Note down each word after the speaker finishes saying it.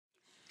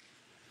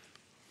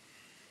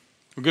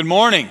Well, good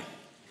morning.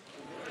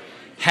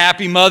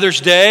 Happy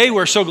Mother's Day.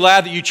 We're so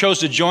glad that you chose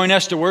to join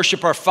us to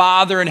worship our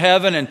Father in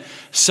heaven and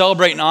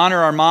celebrate and honor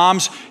our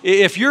moms.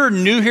 If you're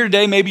new here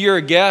today, maybe you're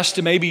a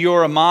guest, maybe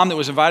you're a mom that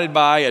was invited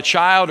by a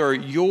child, or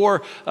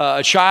you're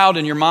a child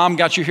and your mom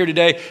got you here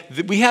today,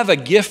 we have a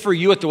gift for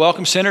you at the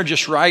Welcome Center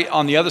just right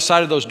on the other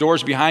side of those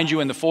doors behind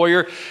you in the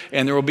foyer,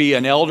 and there will be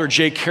an elder,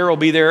 Jay Carroll,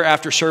 be there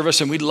after service,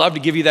 and we'd love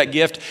to give you that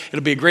gift.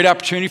 It'll be a great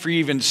opportunity for you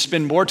even to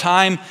spend more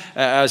time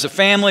as a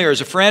family or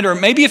as a friend, or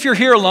maybe if you're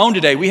here alone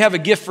today, we have a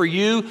gift for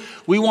you.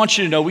 We want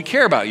you to know we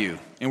care about you,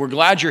 and we're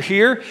glad you're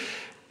here.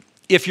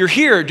 If you're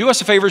here, do us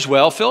a favor as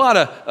well. Fill out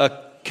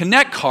a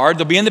Connect card.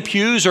 They'll be in the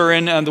pews or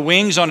in the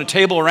wings on a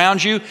table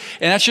around you,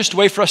 and that's just a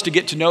way for us to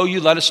get to know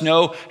you, let us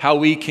know how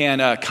we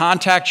can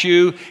contact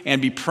you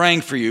and be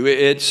praying for you.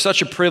 It's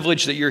such a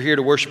privilege that you're here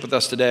to worship with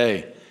us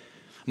today.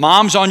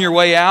 Moms, on your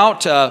way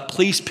out,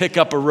 please pick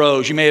up a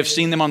rose. You may have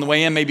seen them on the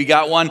way in, maybe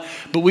got one,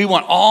 but we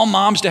want all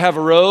moms to have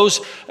a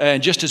rose,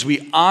 and just as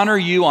we honor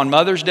you on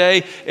Mother's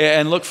Day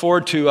and look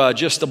forward to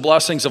just the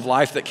blessings of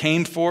life that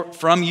came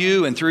from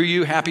you and through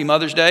you. Happy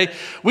Mother's Day.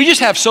 We just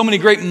have so many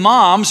great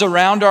moms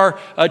around our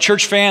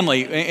church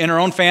family, in our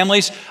own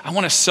families. I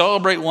want to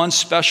celebrate one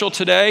special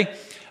today.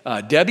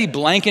 Debbie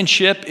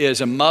Blankenship is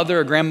a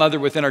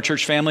grandmother within our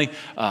church family.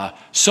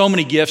 So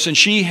many gifts. And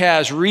she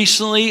has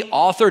recently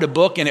authored a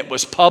book, and it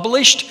was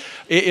published.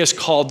 It is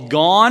called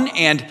Gone.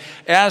 And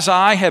as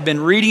I have been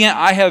reading it,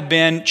 I have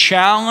been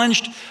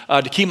challenged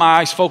to keep my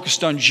eyes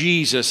focused on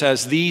Jesus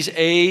as these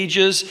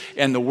ages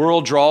and the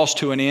world draws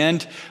to an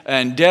end.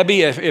 And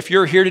Debbie, if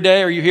you're here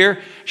today, are you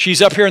here?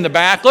 She's up here in the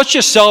back. Let's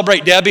just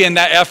celebrate Debbie in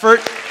that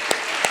effort.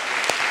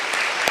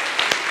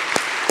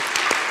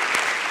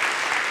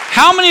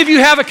 How many of you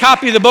have a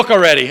copy of the book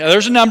already?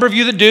 There's a number of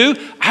you that do.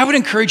 I would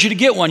encourage you to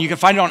get one. You can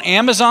find it on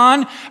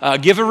Amazon.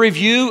 Give a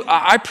review.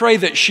 I pray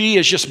that she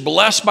is just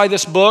blessed by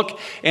this book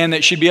and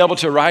that she'd be able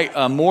to write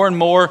more and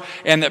more,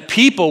 and that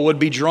people would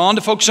be drawn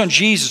to focus on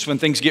Jesus when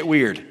things get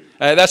weird.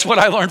 That's what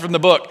I learned from the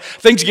book.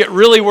 Things get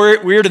really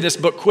weird in this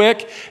book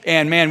quick,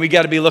 and man, we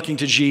got to be looking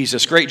to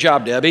Jesus. Great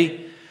job,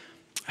 Debbie.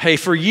 Hey,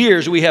 for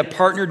years we have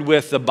partnered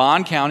with the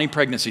Bond County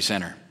Pregnancy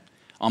Center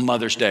on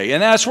Mother's Day.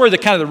 And that's where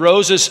the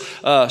roses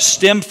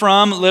stem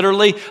from,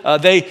 literally.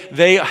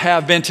 They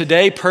have been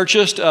today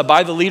purchased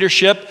by the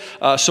leadership,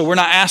 so we're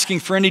not asking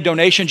for any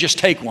donation, just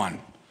take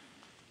one.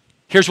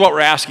 Here's what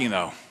we're asking,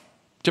 though: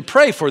 to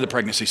pray for the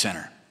pregnancy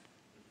center.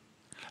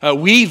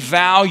 We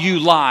value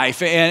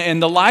life, and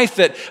the life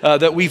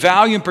that we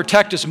value and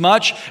protect as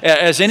much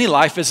as any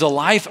life is the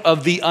life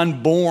of the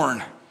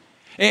unborn.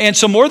 And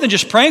so more than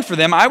just praying for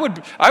them, I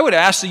would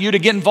ask you to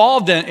get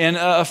involved in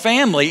a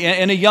family,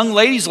 in a young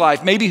lady's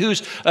life, maybe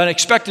who's an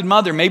expected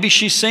mother. Maybe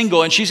she's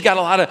single and she's got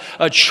a lot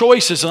of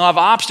choices and a lot of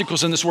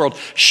obstacles in this world.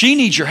 She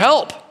needs your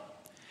help.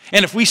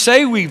 And if we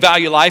say we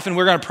value life and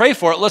we're going to pray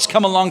for it, let's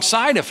come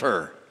alongside of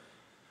her.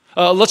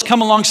 Let's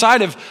come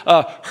alongside of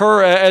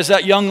her as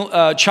that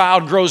young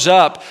child grows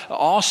up.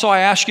 Also, I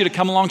ask you to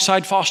come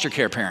alongside foster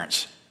care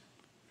parents,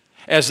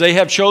 as they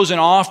have chosen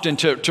often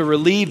to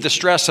relieve the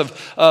stress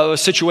of a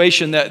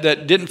situation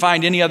that didn't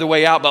find any other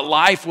way out, but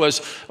life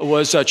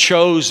was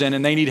chosen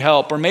and they need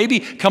help. Or maybe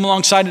come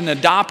alongside an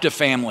adoptive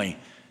family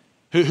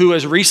who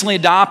has recently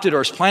adopted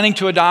or is planning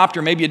to adopt,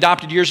 or maybe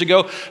adopted years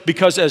ago,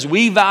 because as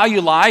we value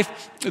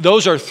life,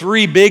 those are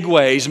three big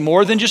ways,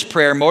 more than just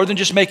prayer, more than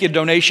just making a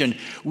donation.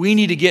 We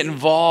need to get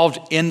involved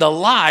in the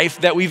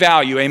life that we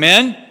value,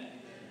 amen?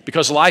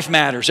 Because life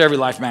matters, every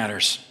life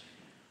matters.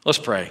 Let's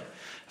pray.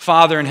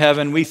 Father in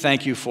heaven, we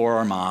thank you for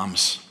our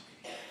moms.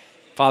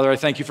 Father, I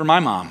thank you for my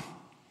mom.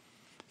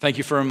 Thank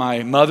you for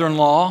my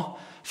mother-in-law.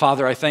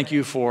 Father, I thank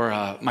you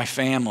for my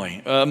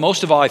family.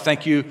 Most of all, I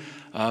thank you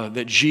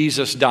that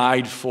Jesus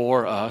died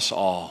for us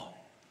all,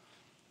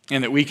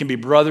 and that we can be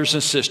brothers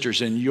and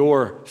sisters in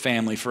your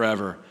family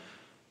forever.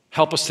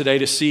 Help us today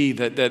to see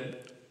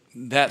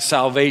that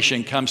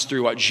salvation comes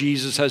through what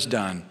Jesus has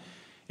done,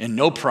 and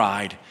no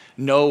pride,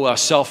 no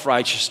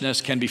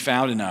self-righteousness can be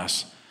found in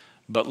us.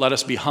 But let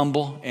us be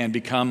humble and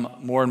become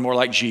more and more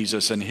like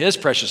Jesus. In his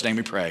precious name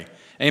we pray.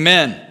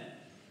 Amen.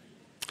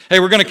 Hey,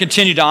 we're going to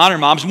continue to honor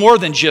moms more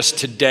than just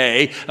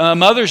today.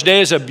 Mother's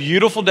Day is a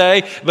beautiful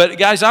day. But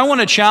guys, I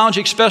want to challenge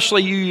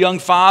especially you young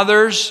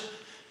fathers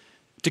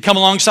to come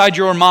alongside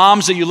your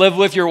moms that you live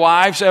with, your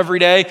wives every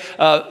day.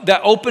 That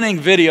opening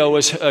video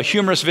was a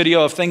humorous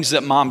video of things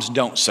that moms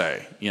don't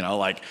say. You know,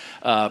 like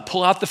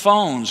pull out the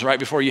phones right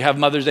before you have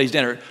Mother's Day's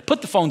dinner.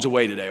 Put the phones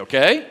away today,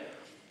 okay?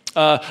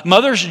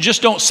 Mothers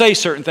just don't say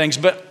certain things,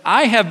 but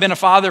I have been a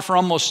father for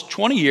almost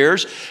 20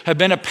 years, have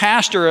been a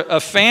pastor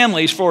of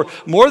families for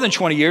more than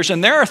 20 years,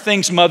 and there are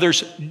things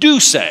mothers do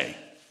say.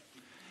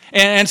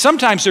 And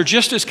sometimes they're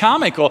just as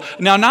comical.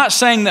 Now, not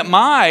saying that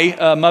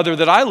my mother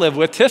that I live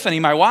with, Tiffany,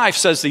 my wife,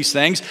 says these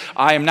things.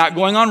 I am not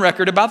going on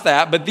record about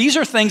that, but these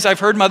are things I've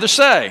heard mothers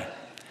say.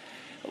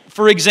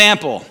 For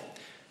example,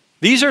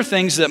 These are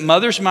things that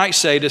mothers might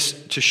say to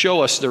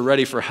show us they're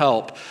ready for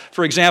help.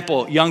 For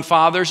example, young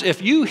fathers,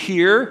 if you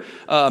hear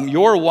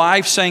your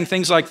wife saying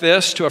things like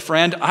this to a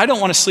friend, I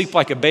don't want to sleep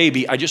like a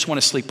baby, I just want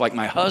to sleep like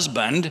my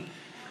husband,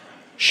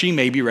 she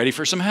may be ready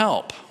for some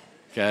help.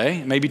 Okay,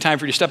 it may be time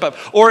for you to step up.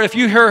 Or if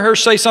you hear her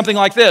say something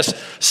like this,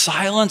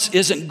 silence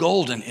isn't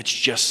golden, it's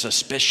just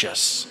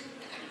suspicious.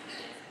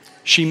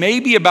 She may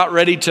be about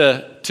ready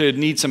to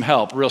need some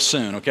help real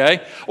soon,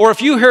 okay? Or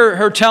if you hear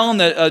her telling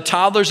the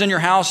toddlers in your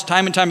house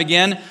time and time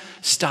again,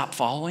 stop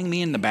following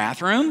me in the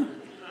bathroom,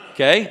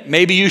 okay?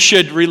 Maybe you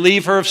should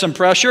relieve her of some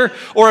pressure.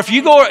 Or if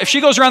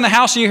she goes around the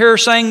house and you hear her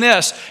saying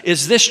this,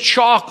 is this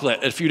chocolate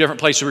at a few different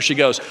places where she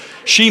goes,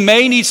 she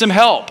may need some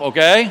help,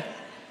 okay?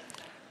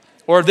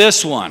 Or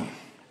this one,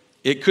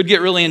 it could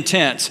get really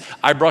intense.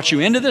 I brought you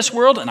into this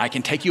world and I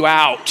can take you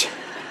out.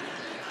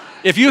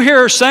 If you hear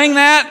her saying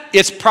that,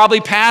 it's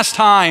probably past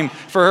time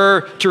for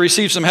her to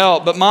receive some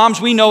help. But moms,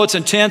 we know it's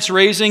intense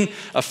raising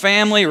a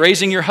family,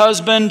 raising your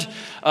husband.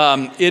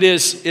 It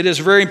is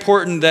very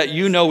important that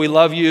you know we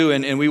love you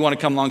and we want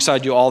to come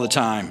alongside you all the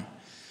time.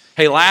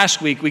 Hey,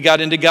 last week we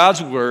got into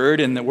God's word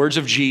and the words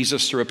of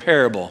Jesus through a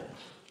parable.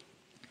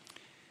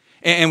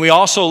 And we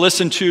also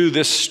listened to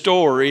this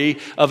story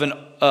of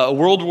a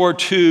World War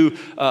II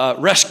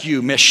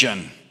rescue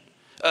mission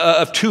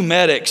of two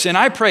medics. And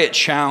I pray it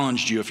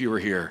challenged you if you were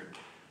here.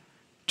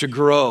 To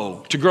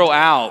grow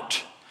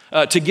out,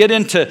 to get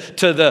into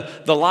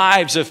the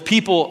lives of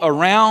people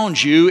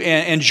around you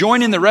and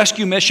join in the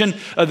rescue mission,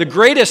 the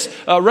greatest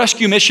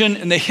rescue mission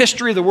in the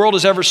history of the world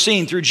has ever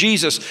seen through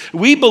Jesus.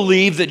 We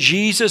believe that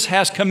Jesus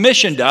has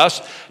commissioned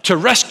us to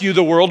rescue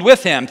the world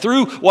with him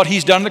through what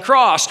he's done on the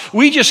cross.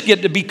 We just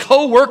get to be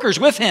co-workers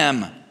with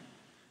him.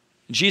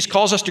 Jesus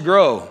calls us to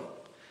grow.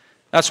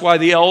 That's why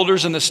the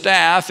elders and the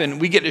staff,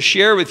 and we get to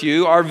share with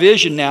you our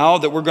vision now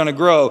that we're going to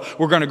grow.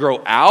 We're going to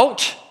grow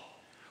out.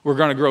 We're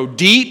going to grow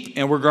deep,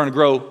 and we're going to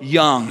grow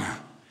young.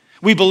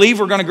 We believe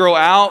we're going to grow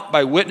out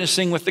by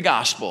witnessing with the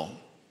gospel.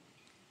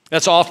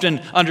 That's often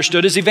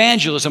understood as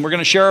evangelism. We're going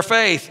to share our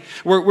faith.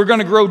 We're going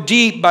to grow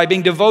deep by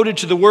being devoted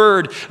to the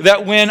Word,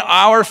 that when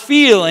our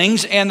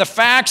feelings and the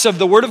facts of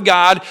the Word of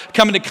God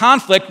come into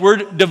conflict, we're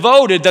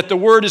devoted that the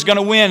Word is going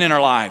to win in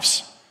our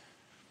lives.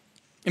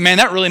 And man,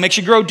 that really makes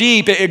you grow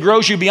deep. It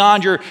grows you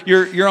beyond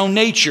your own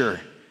nature.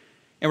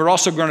 And we're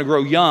also going to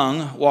grow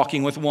young,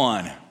 walking with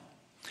one.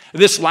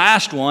 This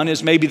last one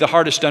is maybe the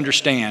hardest to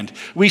understand.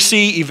 We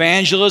see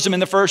evangelism in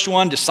the first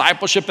one,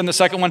 discipleship in the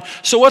second one.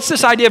 So what's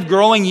this idea of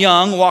growing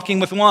young, walking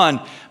with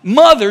one?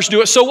 Mothers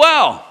do it so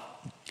well.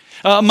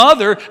 A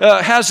mother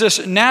has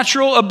this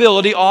natural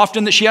ability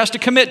often that she has to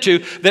commit to,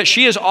 that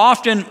she is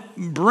often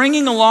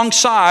bringing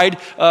alongside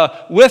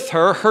with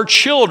her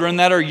children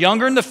that are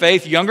younger in the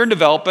faith, younger in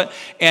development,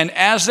 and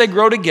as they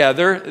grow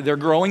together, they're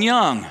growing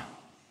young.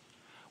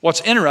 What's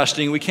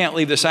interesting, we can't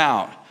leave this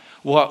out.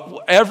 Well,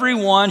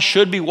 everyone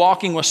should be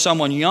walking with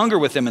someone younger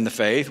with them in the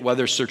faith,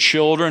 whether it's their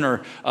children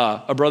or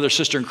a brother or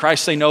sister in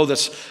Christ they know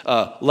that's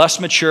less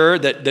mature,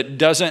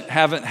 that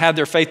haven't had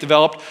their faith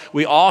developed.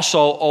 We also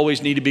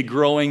always need to be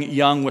growing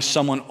young with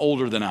someone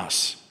older than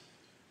us.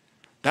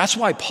 That's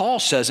why Paul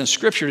says in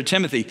Scripture to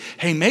Timothy,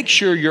 hey, make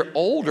sure your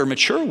older,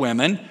 mature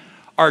women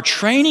are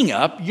training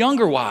up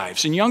younger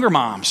wives and younger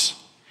moms.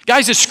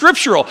 Guys, it's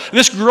scriptural.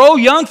 This grow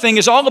young thing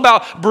is all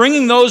about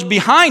bringing those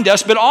behind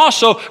us, but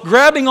also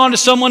grabbing onto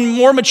someone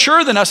more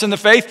mature than us in the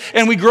faith,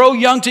 and we grow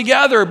young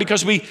together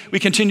because we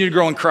continue to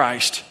grow in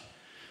Christ.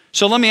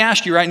 So let me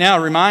ask you right now,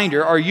 a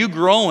reminder, are you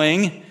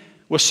growing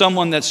with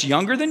someone that's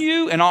younger than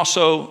you and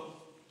also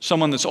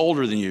someone that's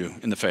older than you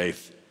in the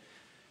faith?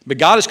 But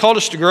God has called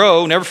us to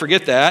grow, never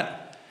forget that.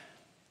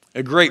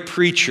 A great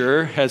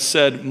preacher has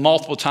said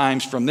multiple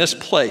times from this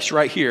place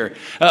right here,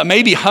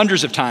 maybe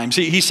hundreds of times.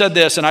 He said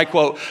this, and I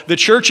quote, "The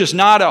church is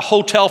not a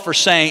hotel for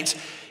saints,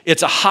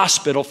 it's a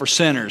hospital for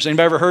sinners."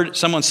 Anybody ever heard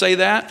someone say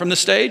that from the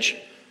stage?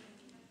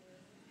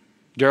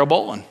 Darrell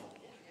Bolin.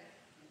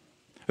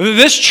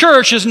 This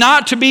church is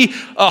not to be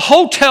a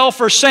hotel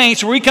for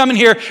saints where we come in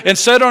here and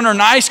sit on our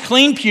nice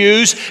clean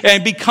pews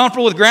and be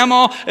comfortable with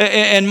grandma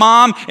and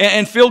mom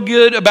and feel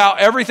good about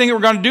everything that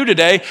we're going to do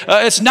today.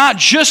 It's not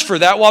just for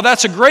that. While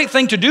that's a great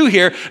thing to do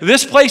here,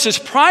 this place is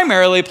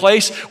primarily a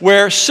place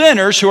where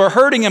sinners who are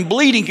hurting and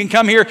bleeding can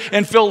come here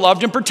and feel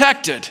loved and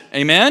protected.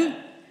 Amen?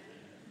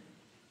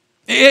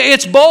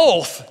 It's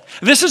both.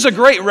 This is a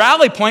great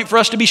rally point for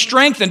us to be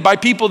strengthened by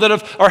people that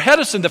are ahead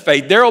of us in the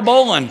faith. Darrell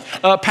Bolin,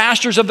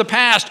 pastors of the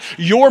past,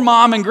 your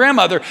mom and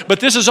grandmother. But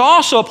this is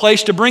also a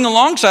place to bring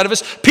alongside of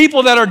us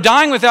people that are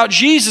dying without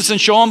Jesus and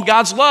show them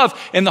God's love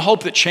and the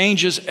hope that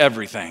changes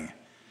everything.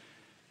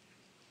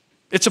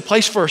 It's a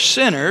place for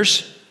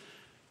sinners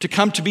to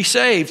come to be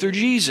saved through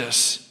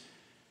Jesus.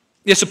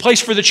 It's a place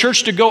for the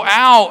church to go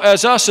out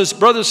as us, as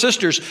brothers and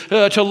sisters,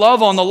 to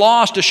love on the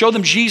lost, to show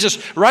them Jesus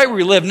right where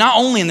we live, not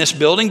only in this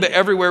building, but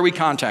everywhere we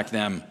contact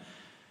them.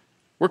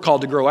 We're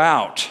called to grow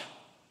out.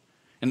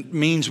 And it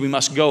means we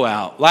must go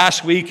out.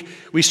 Last week,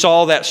 we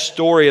saw that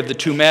story of the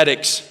two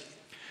medics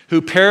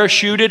who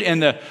parachuted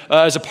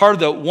as a part of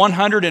the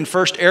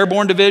 101st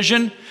Airborne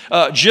Division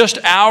just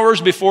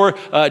hours before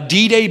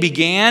D-Day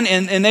began.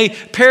 And they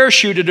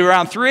parachuted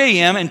around 3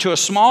 a.m. into a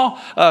small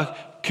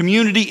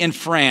community in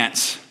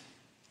France,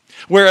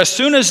 where as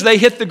soon as they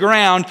hit the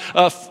ground,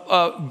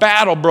 a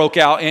battle broke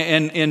out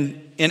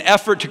in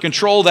effort to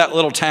control that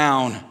little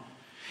town.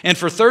 And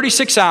for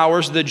 36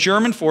 hours, the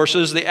German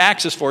forces, the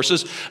Axis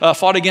forces,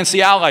 fought against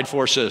the Allied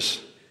forces.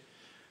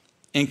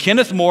 And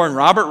Kenneth Moore and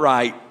Robert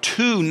Wright,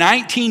 two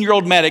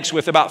 19-year-old medics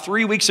with about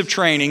 3 weeks of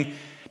training,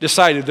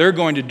 decided they're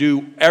going to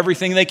do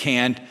everything they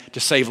can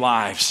to save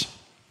lives.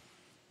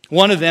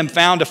 One of them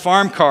found a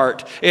farm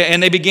cart,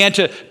 and they began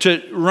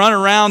to run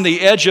around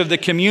the edge of the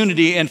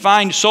community and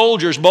find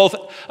soldiers, both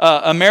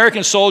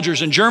American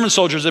soldiers and German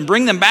soldiers, and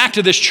bring them back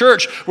to this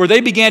church where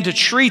they began to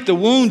treat the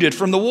wounded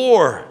from the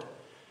war.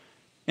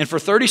 And for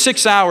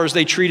 36 hours,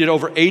 they treated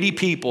over 80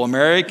 people,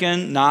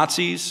 American,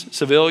 Nazis,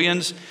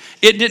 civilians.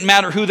 It didn't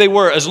matter who they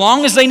were. As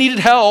long as they needed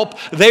help,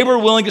 they were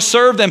willing to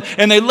serve them.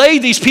 And they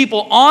laid these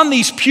people on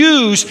these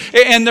pews,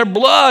 and their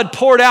blood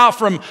poured out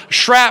from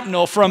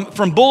shrapnel,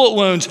 from bullet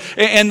wounds.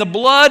 And the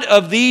blood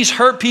of these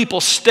hurt people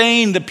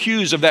stained the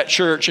pews of that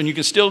church. And you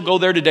can still go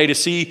there today to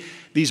see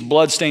these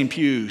blood-stained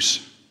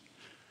pews.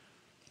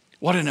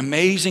 What an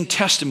amazing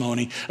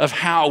testimony of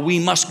how we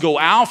must go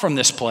out from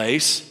this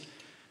place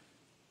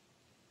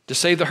to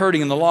save the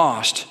hurting and the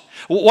lost.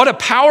 What a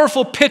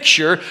powerful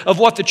picture of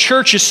what the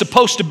church is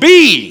supposed to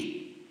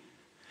be.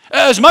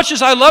 As much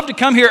as I love to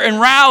come here and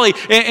rally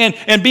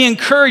and be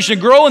encouraged and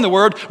grow in the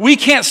Word, we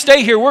can't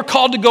stay here. We're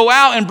called to go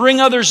out and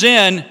bring others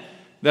in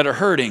that are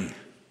hurting.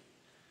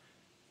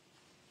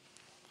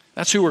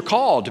 That's who we're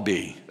called to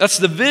be. That's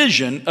the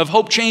vision of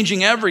Hope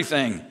Changing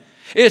Everything.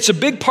 It's a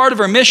big part of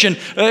our mission,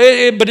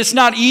 but it's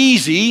not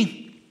easy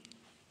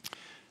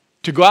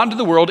to go out into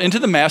the world, into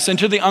the mess,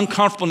 into the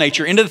uncomfortable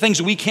nature, into the things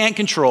we can't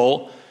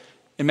control,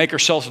 and make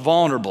ourselves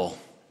vulnerable.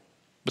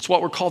 It's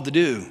what we're called to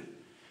do.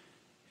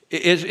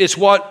 It's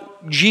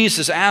what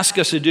Jesus asked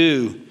us to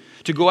do,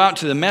 to go out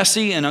to the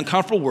messy and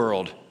uncomfortable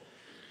world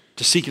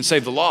to seek and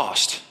save the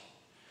lost.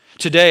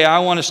 Today, I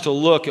want us to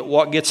look at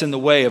what gets in the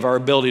way of our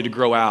ability to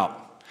grow out.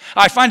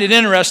 I find it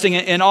interesting,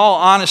 in all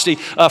honesty,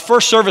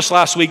 first service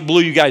last week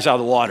blew you guys out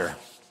of the water.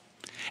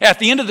 At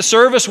the end of the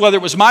service, whether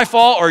it was my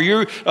fault or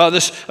you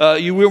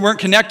weren't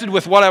connected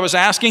with what I was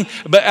asking,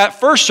 but at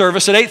first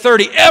service at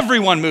 8:30,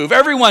 everyone moved.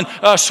 Everyone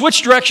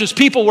switched directions.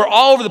 People were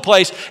all over the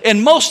place.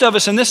 And most of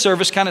us in this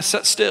service kind of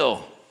sat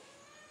still.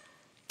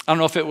 I don't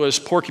know if it was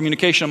poor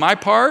communication on my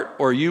part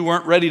or you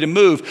weren't ready to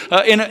move.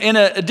 In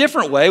a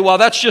different way, while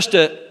that's just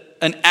an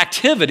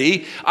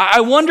activity, I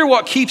wonder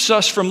what keeps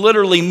us from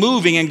literally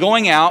moving and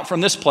going out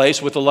from this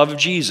place with the love of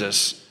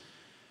Jesus.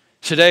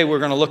 Today, we're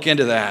going to look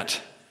into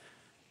that.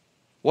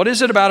 What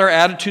is it about our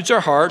attitudes, our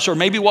hearts, or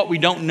maybe what we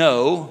don't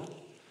know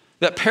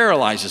that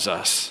paralyzes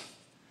us?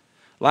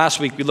 Last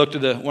week, we looked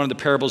at one of the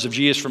parables of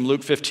Jesus from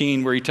Luke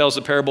 15, where he tells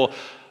the parable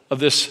of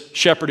this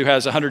shepherd who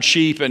has 100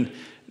 sheep and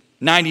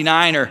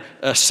 99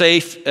 are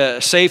safe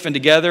and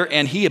together,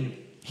 and he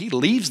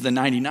leaves the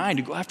 99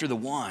 to go after the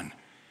one.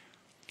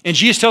 And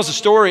Jesus tells the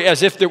story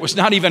as if there was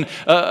not even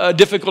a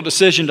difficult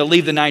decision to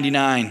leave the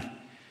 99.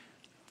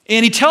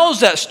 And he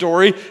tells that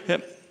story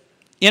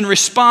in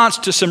response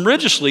to some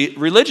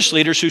religious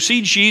leaders who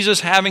see Jesus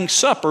having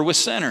supper with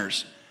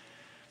sinners.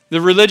 The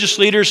religious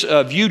leaders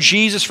view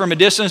Jesus from a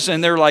distance,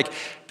 and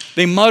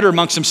they mutter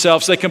amongst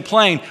themselves. They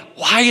complain,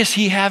 why is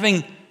he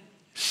having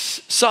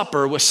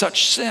supper with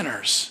such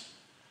sinners?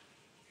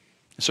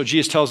 And so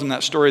Jesus tells them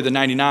that story of the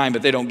 99,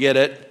 but they don't get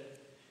it.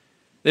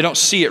 They don't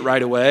see it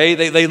right away.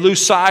 They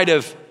lose sight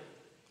of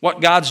what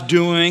God's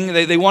doing.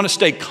 They want to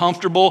stay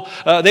comfortable.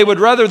 They would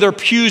rather their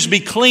pews be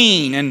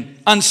clean and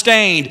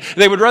unstained.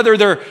 They would rather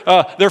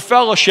their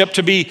fellowship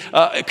to be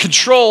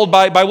controlled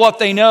by what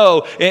they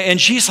know. And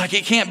Jesus like,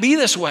 it can't be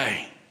this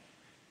way.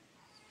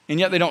 And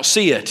yet they don't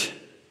see it.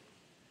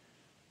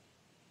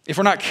 If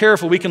we're not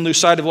careful, we can lose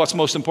sight of what's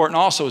most important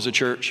also as a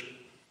church.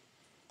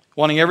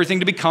 Wanting everything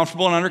to be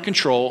comfortable and under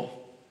control,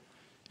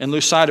 and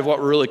lose sight of what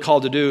we're really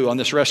called to do on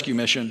this rescue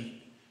mission.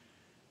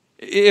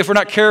 If we're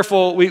not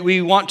careful,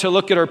 we want to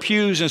look at our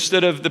pews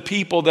instead of the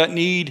people that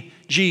need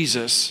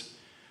Jesus.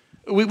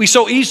 We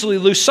so easily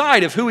lose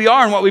sight of who we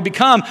are and what we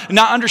become,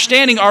 not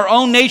understanding our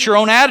own nature, our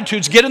own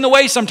attitudes get in the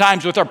way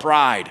sometimes with our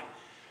pride.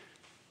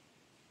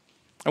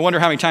 I wonder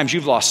how many times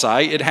you've lost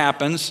sight. It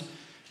happens.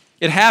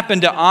 It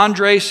happened to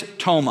Andres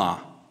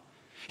Toma.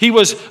 He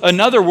was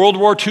another World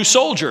War II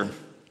soldier,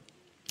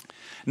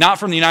 not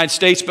from the United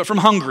States, but from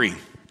Hungary.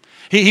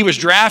 He was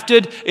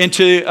drafted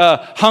into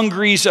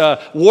Hungary's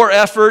war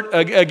effort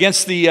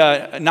against the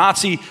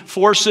Nazi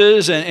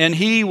forces, and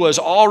he was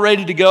all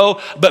ready to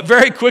go. But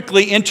very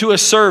quickly into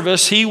his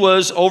service, he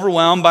was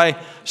overwhelmed by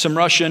some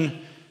Russian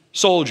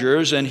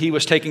soldiers, and he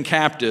was taken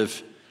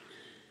captive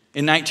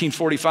in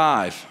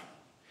 1945.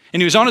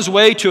 And he was on his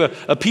way to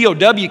a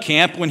POW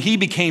camp when he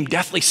became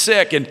deathly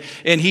sick, and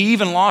he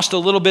even lost a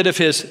little bit of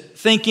his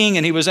thinking,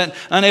 and he was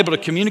unable to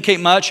communicate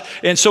much.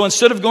 And so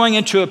instead of going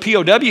into a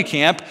POW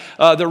camp,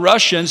 the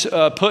Russians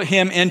put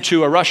him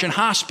into a Russian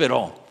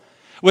hospital.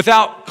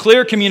 Without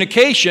clear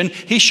communication,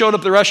 he showed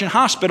up at the Russian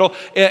hospital,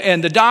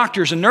 and the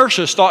doctors and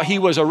nurses thought he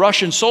was a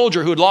Russian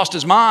soldier who had lost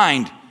his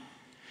mind.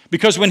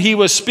 Because when he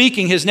was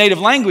speaking his native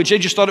language, they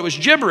just thought it was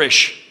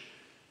gibberish.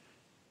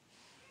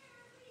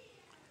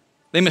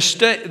 They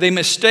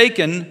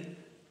mistaken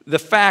the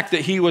fact that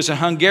he was a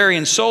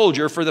Hungarian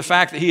soldier for the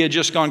fact that he had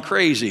just gone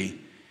crazy.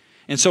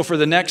 And so for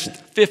the next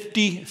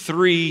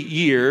 53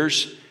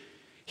 years,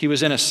 he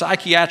was in a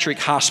psychiatric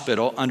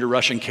hospital under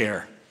Russian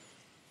care.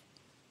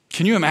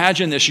 Can you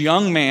imagine this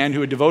young man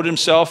who had devoted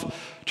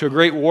himself to a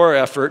great war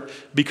effort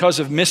because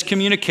of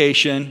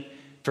miscommunication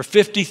for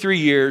 53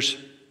 years?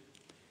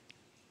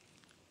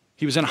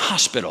 He was in a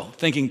hospital,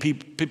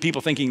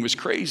 people thinking he was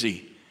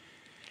crazy.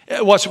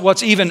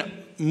 What's even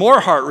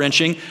more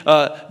heart-wrenching,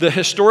 the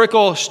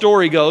historical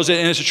story goes,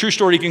 and it's a true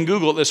story, you can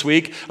Google it this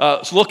week,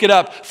 so look it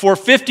up. For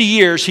 50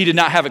 years, he did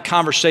not have a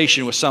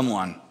conversation with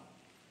someone.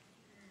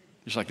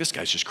 He's like, this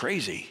guy's just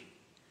crazy.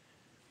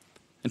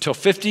 Until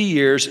 50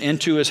 years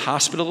into his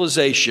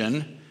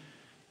hospitalization,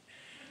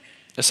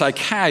 a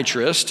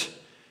psychiatrist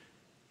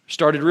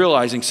started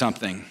realizing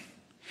something.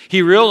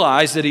 He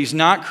realized that he's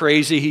not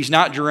crazy, he's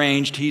not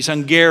deranged, he's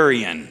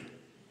Hungarian.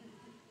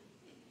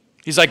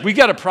 He's like, we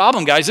got a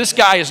problem, guys. This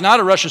guy is not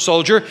a Russian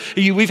soldier.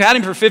 We've had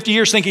him for 50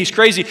 years thinking he's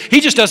crazy. He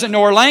just doesn't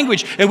know our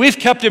language. And we've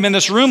kept him in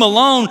this room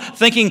alone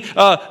thinking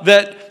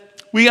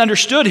that we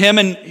understood him,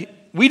 and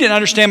we didn't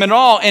understand him at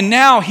all. And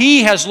now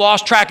he has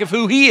lost track of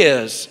who he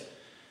is.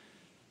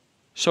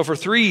 So for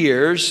 3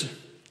 years,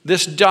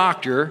 this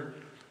doctor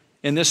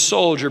and this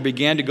soldier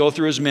began to go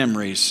through his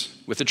memories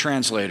with the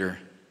translator.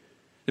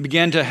 They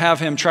began to have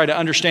him try to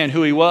understand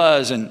who he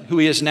was and who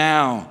he is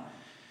now.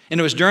 And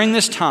it was during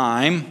this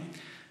time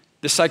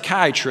the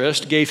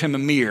psychiatrist gave him a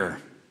mirror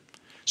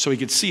so he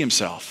could see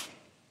himself.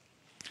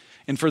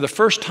 And for the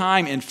first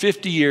time in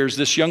 50 years,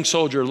 this young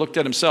soldier looked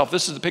at himself.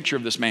 This is the picture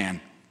of this man.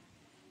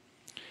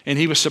 And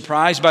he was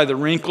surprised by the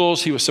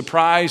wrinkles. He was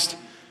surprised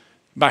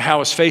by how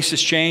his face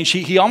has changed.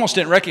 He almost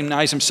didn't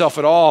recognize himself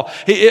at all.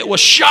 It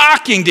was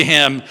shocking to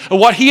him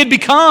what he had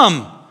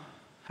become.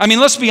 I mean,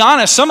 let's be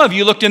honest. Some of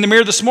you looked in the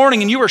mirror this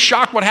morning and you were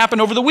shocked what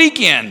happened over the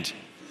weekend.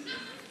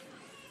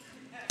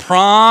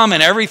 Prom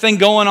and everything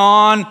going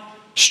on.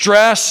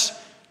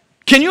 Stress.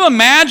 Can you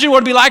imagine what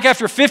it'd be like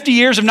after 50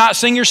 years of not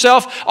seeing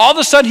yourself? All of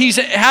a sudden he's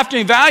have to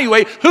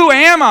evaluate, who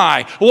am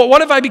I?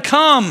 What have I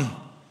become?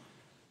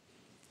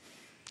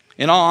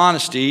 In all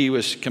honesty, he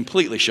was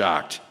completely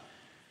shocked.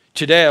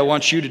 Today I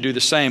want you to do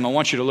the same. I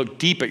want you to look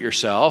deep at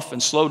yourself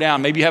and slow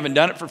down. Maybe you haven't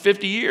done it for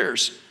 50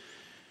 years.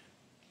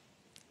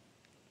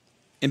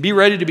 And be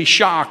ready to be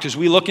shocked as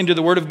we look into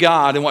the Word of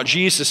God and what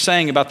Jesus is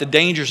saying about the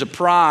dangers of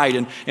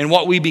pride and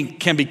what we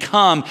can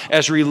become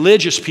as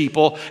religious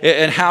people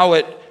and how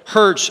it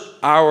hurts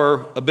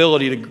our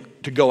ability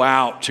to go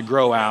out, to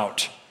grow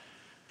out.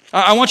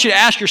 I want you to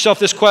ask yourself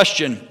this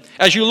question.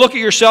 As you look at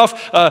yourself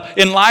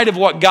in light of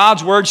what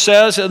God's Word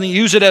says and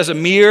use it as a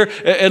mirror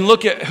and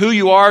look at who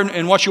you are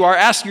and what you are,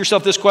 ask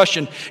yourself this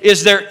question.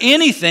 Is there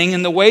anything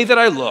in the way that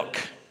I look?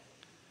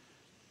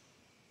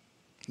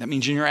 That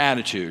means in your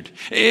attitude.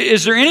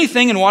 Is there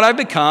anything in what I've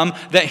become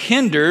that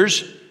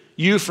hinders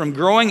you from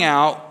growing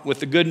out with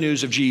the good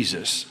news of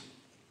Jesus?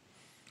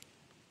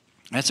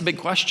 That's a big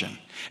question.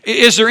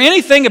 Is there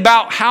anything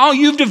about how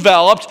you've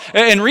developed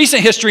in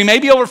recent history,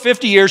 maybe over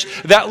 50 years,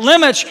 that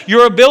limits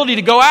your ability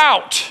to go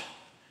out?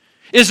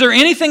 Is there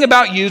anything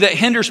about you that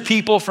hinders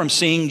people from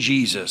seeing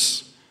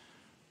Jesus?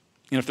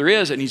 And if there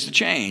is, it needs to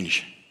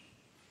change.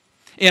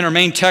 In our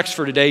main text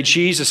for today,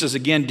 Jesus is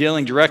again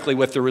dealing directly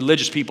with the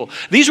religious people.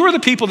 These were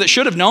the people that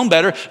should have known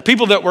better,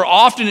 people that were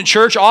often at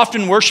church,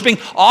 often worshiping,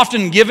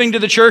 often giving to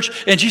the church.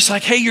 And Jesus is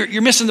like, hey,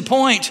 you're missing the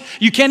point.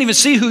 You can't even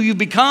see who you've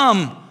become.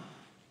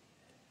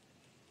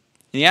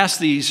 And he asked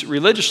these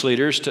religious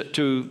leaders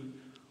to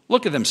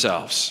look at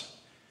themselves.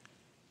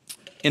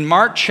 In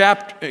Luke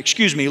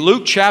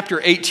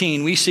chapter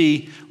 18, we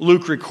see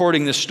Luke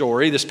recording this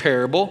story, this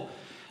parable.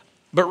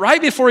 But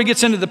right before he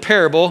gets into the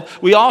parable,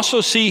 we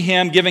also see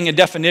him giving a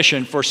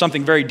definition for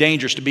something very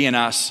dangerous to be in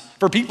us,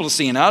 for people to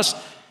see in us,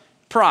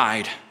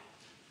 pride.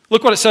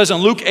 Look what it says in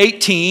Luke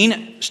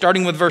 18,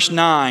 starting with verse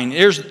 9.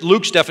 Here's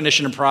Luke's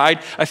definition of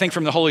pride, I think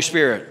from the Holy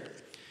Spirit.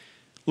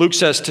 Luke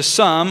says, to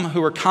some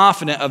who are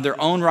confident of their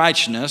own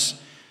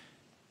righteousness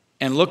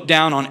and look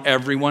down on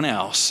everyone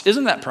else.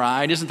 Isn't that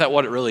pride? Isn't that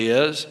what it really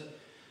is?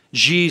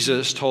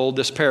 Jesus told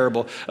this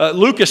parable.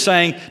 Luke is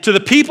saying to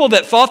the people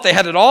that thought they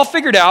had it all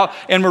figured out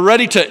and were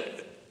ready to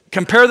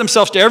compare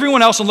themselves to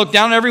everyone else and look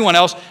down on everyone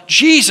else,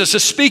 Jesus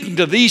is speaking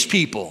to these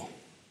people.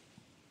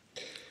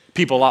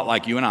 People a lot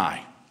like you and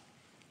I,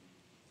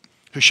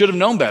 who should have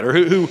known better,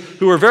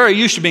 who are very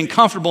used to being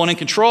comfortable and in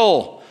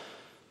control.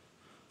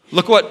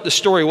 Look what the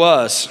story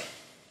was.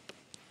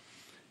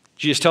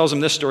 Jesus tells them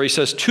this story. He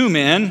says, 2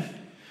 men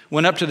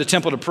went up to the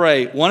temple to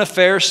pray, one a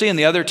Pharisee and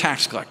the other a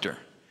tax collector.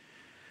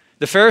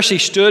 The Pharisee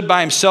stood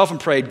by himself and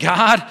prayed,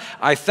 God,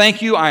 I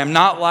thank you I am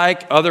not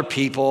like other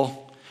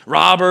people,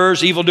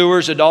 robbers,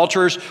 evildoers,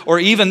 adulterers, or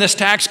even this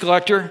tax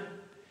collector.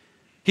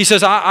 He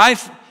says, I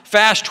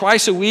fast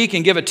twice a week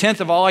and give a tenth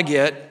of all I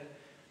get.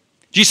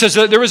 Jesus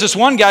says, there was this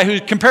one guy who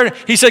compared,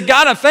 he said,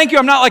 God, I thank you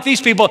I'm not like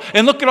these people,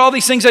 and look at all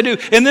these things I do.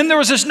 And then there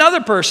was this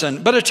another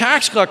person, but a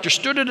tax collector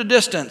stood at a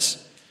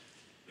distance.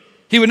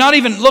 He would not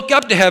even look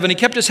up to heaven. He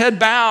kept his head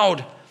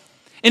bowed.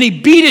 And he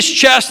beat his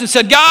chest and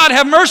said, God,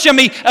 have mercy on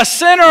me, a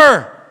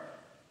sinner.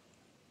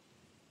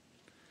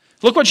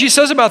 Look what she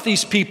says about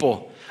these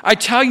people. I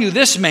tell you,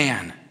 this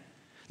man,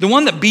 the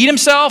one that beat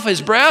himself,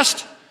 his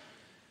breast,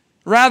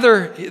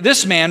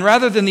 this man,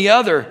 rather than the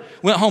other,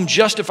 went home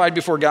justified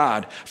before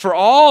God. For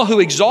all who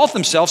exalt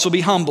themselves will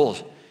be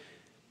humbled,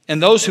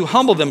 and those who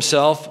humble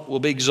themselves will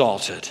be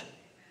exalted.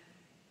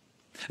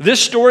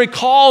 This story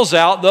calls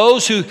out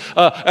those who,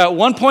 at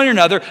one point or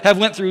another, have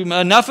went through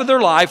enough of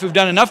their life, who've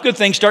done enough good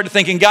things, start to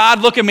thinking,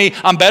 God, look at me.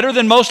 I'm better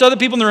than most other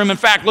people in the room. In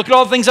fact, look at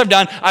all the things I've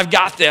done. I've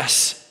got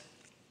this.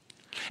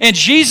 And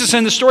Jesus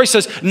in the story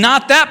says,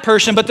 not that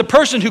person, but the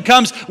person who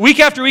comes week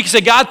after week and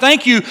say, God,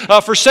 thank you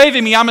for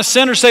saving me. I'm a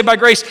sinner saved by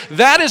grace.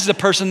 That is the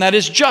person that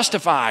is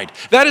justified.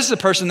 That is the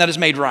person that is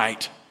made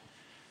right.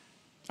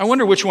 I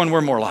wonder which one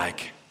we're more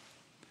like.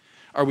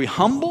 Are we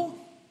humble?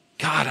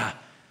 God,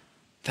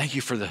 thank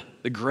you for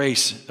the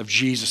grace of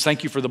Jesus.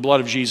 Thank you for the blood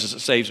of Jesus that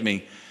saves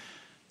me.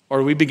 Or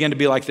do we begin to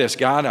be like this?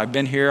 God, I've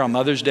been here on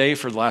Mother's Day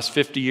for the last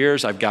 50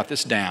 years. I've got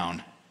this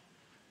down.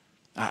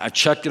 I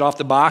checked it off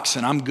the box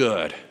and I'm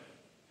good.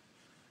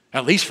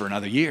 At least for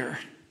another year.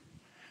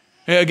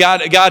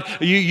 God,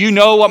 you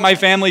know what my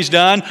family's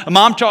done.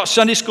 Mom taught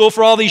Sunday school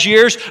for all these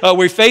years.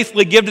 We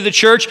faithfully give to the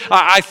church.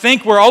 I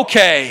think we're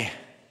okay.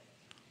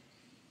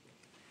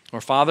 Or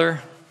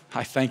Father,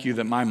 I thank you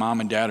that my mom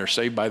and dad are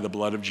saved by the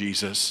blood of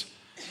Jesus.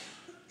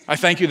 I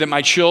thank you that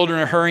my children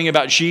are hearing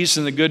about Jesus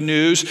and the good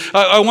news.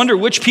 I wonder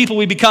which people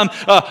we become,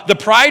 the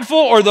prideful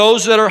or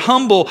those that are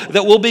humble,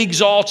 that will be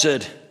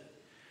exalted.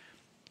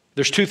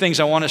 There's two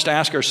things I want us to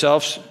ask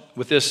ourselves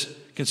with this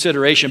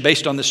consideration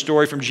based on this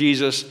story from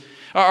Jesus.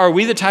 Are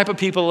we the type of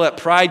people that let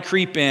pride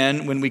creep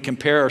in when we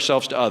compare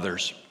ourselves to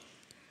others?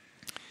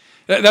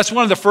 That's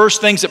one of the first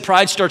things that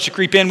pride starts to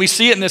creep in. We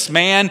see it in this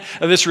man,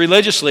 this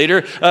religious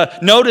leader.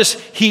 Notice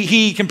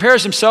he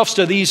compares himself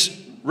to these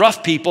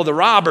rough people, the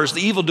robbers,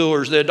 the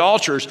evildoers, the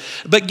adulterers.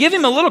 But give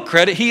him a little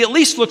credit. He at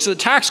least looks at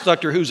the tax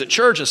collector who's at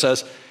church and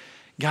says,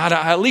 God,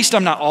 at least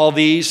I'm not all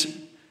these.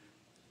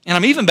 And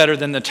I'm even better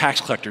than the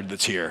tax collector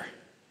that's here.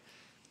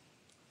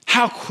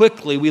 How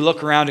quickly we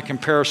look around to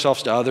compare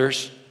ourselves to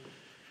others.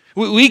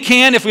 We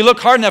can, if we look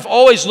hard enough,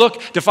 always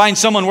look to find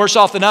someone worse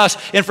off than us.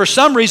 And for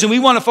some reason, we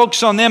want to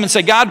focus on them and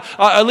say, God,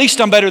 at least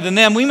I'm better than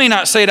them. We may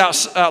not say it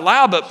out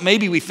loud, but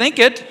maybe we think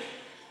it.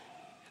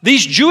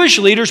 These Jewish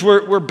leaders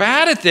were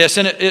bad at this,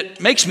 and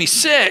it makes me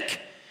sick.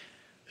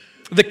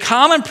 The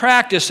common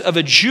practice of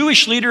a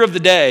Jewish leader of the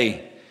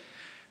day,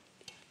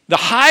 the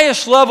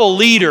highest level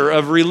leader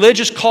of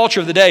religious culture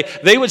of the day,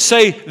 they would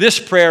say this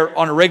prayer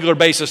on a regular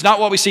basis. Not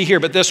what we see here,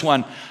 but this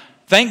one.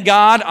 Thank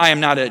God I am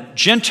not a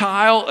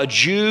Gentile, a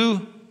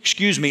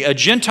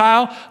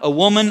Gentile, a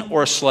woman,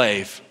 or a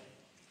slave.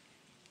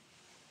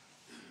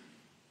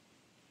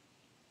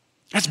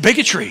 That's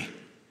bigotry.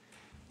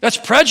 That's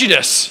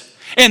prejudice.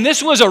 And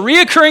this was a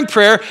reoccurring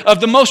prayer of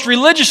the most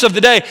religious of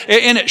the day,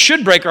 and it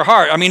should break our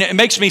heart. I mean, it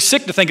makes me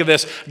sick to think of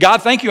this.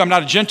 God, thank you, I'm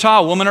not a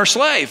Gentile, woman, or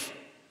slave.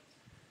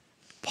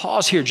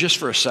 Pause here just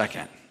for a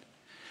second.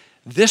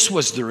 This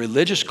was the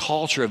religious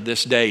culture of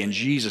this day, and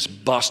Jesus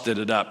busted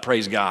it up.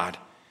 Praise God.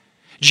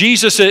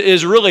 Jesus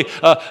is really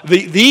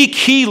the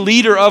key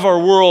leader of our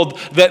world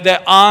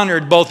that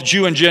honored both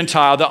Jew and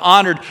Gentile, that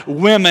honored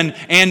women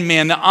and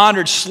men, that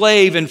honored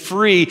slave and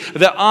free,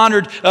 that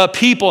honored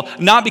people,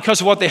 not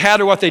because of what they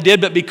had or what they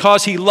did, but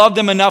because he loved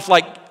them enough,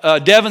 like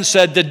Devin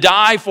said, to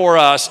die for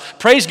us.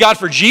 Praise God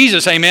for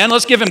Jesus, amen.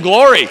 Let's give him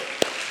glory.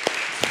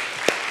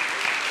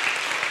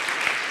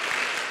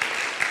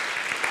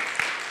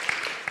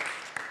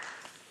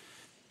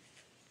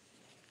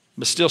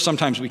 But still,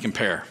 sometimes we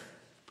compare.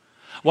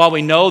 While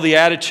we know the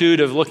attitude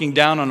of looking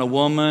down on a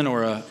woman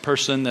or a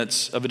person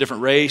that's of a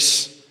different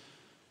race,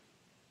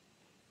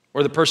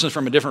 or the person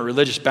from a different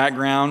religious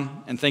background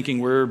and thinking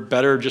we're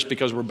better just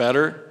because we're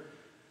better,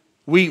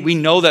 we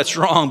know that's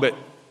wrong, but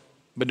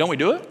don't we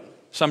do it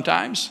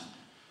sometimes?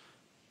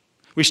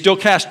 We still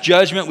cast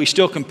judgment, we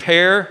still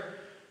compare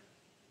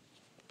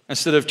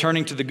instead of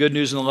turning to the good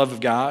news and the love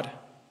of God.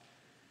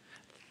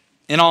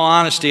 In all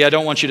honesty, I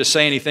don't want you to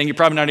say anything. You're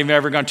probably not even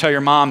ever going to tell your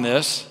mom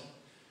this.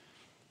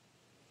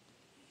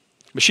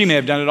 But she may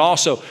have done it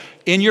also.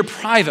 In your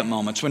private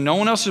moments, when no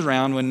one else is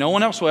around, when no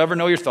one else will ever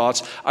know your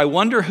thoughts, I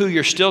wonder who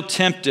you're still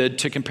tempted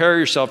to compare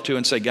yourself to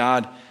and say,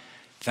 God,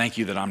 thank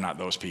you that I'm not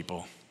those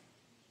people.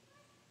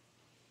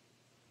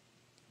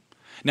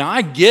 Now,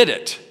 I get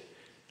it.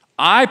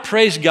 I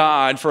praise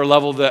God for a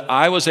level that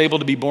I was able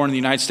to be born in the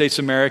United States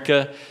of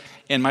America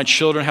and my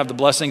children have the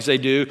blessings they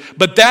do.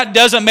 But that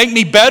doesn't make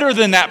me better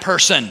than that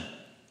person.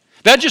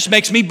 That just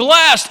makes me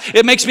blessed.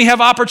 It makes me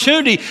have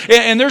opportunity.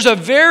 And there's a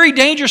very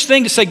dangerous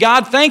thing to say,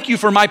 God, thank you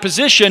for my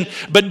position,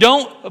 but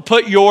don't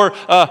put your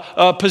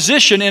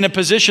position in a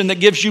position that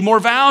gives you more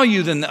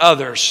value than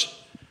others.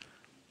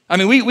 I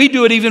mean, we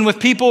do it even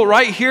with people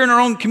right here in our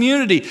own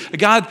community.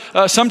 God,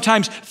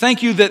 sometimes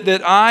thank you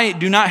that I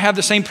do not have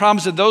the same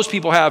problems that those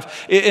people have.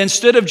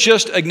 Instead of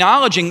just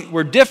acknowledging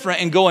we're different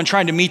and go and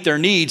trying to meet their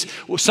needs,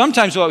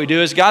 sometimes what we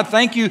do is, God,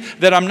 thank you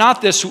that I'm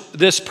not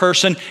this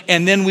person,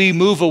 and then we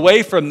move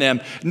away from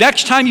them.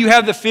 Next time you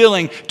have the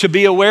feeling to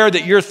be aware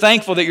that you're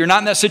thankful that you're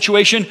not in that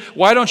situation,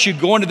 why don't you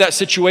go into that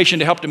situation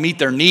to help to meet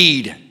their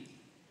need?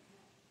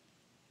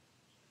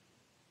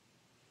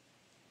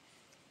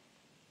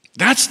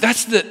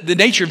 That's the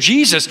nature of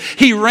Jesus.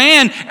 He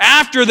ran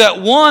after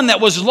that one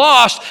that was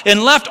lost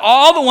and left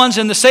all the ones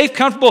in the safe,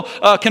 comfortable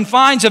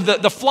confines of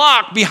the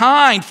flock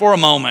behind for a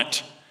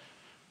moment.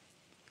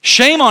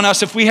 Shame on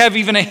us if we have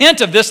even a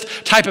hint of this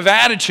type of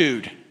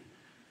attitude.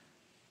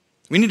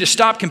 We need to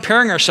stop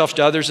comparing ourselves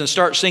to others and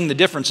start seeing the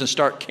difference and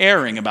start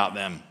caring about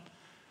them.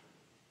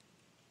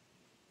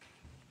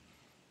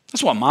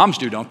 That's what moms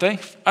do, don't they?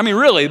 I mean,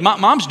 really,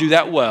 moms do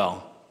that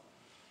well.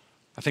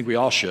 I think we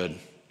all should.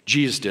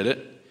 Jesus did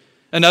it.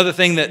 Another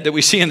thing that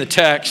we see in the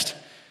text,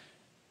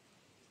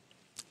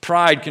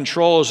 pride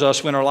controls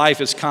us when our life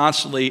is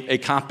constantly a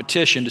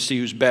competition to see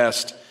who's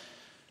best.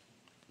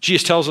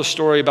 Jesus tells a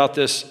story about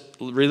this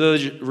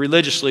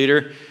religious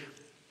leader,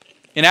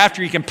 and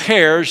after he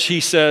compares, he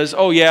says,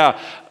 oh yeah,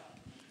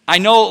 I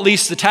know at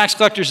least the tax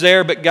collector's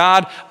there, but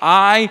God,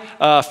 I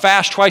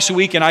fast twice a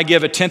week and I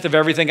give 1/10 of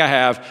everything I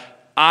have.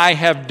 I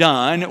have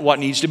done what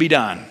needs to be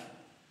done.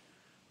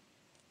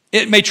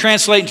 It may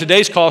translate in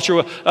today's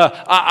culture,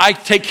 I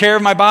take care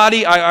of my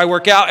body, I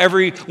work out,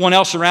 everyone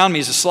else around me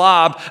is a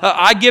slob.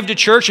 I give to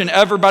church and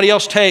everybody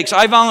else takes.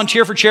 I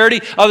volunteer for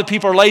charity, other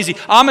people are lazy.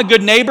 I'm a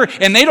good neighbor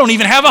and they don't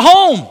even have a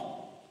home.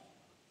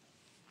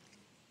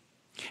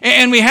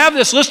 And we have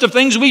this list of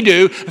things we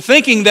do,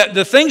 thinking that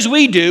the things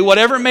we do,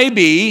 whatever it may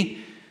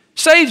be,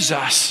 saves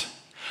us.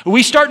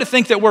 We start to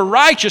think that we're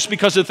righteous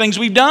because of the things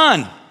we've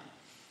done.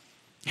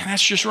 And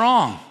that's just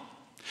wrong.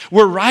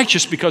 We're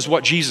righteous because of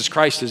what Jesus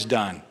Christ has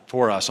done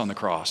for us on the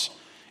cross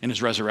in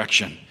his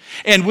resurrection.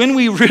 And when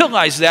we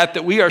realize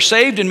that we are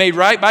saved and made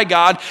right by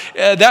God,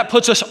 that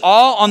puts us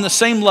all on the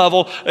same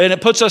level, and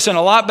it puts us in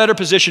a lot better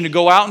position to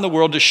go out in the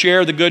world to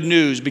share the good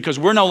news, because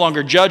we're no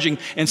longer judging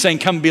and saying,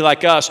 come be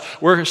like us.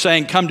 We're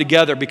saying, come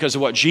together because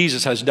of what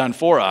Jesus has done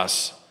for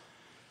us.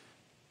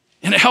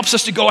 And it helps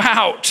us to go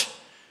out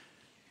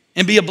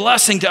and be a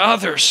blessing to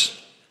others.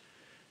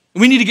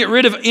 We need to get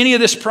rid of any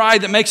of this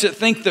pride that makes it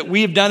think that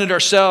we have done it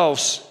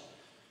ourselves.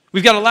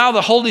 We've got to allow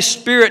the Holy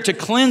Spirit to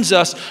cleanse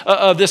us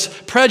of this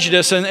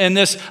prejudice and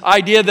this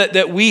idea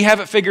that we have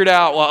it figured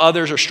out while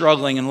others are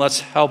struggling, and let's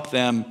help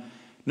them.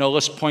 No,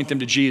 let's point them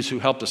to Jesus who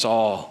helped us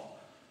all.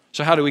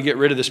 So how do we get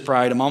rid of this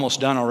pride? I'm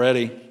almost done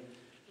already.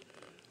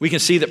 We can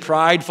see that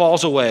pride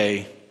falls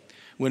away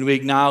when we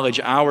acknowledge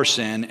our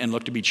sin and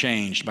look to be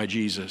changed by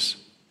Jesus.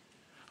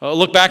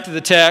 Look back to the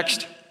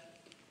text.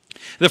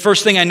 The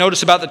first thing I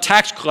noticed about the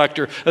tax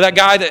collector, that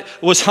guy that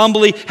was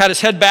humbly, had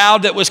his head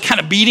bowed, that was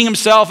kind of beating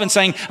himself and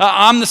saying,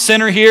 I'm the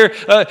sinner here.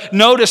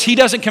 Notice he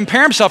doesn't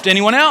compare himself to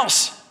anyone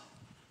else.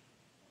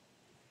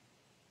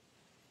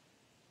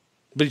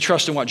 But he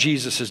trusts in what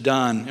Jesus has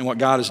done and what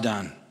God has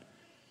done.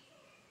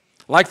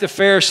 Like the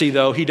Pharisee,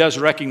 though, he does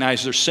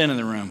recognize there's sin in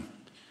the room.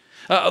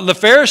 The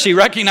Pharisee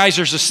recognizes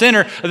there's a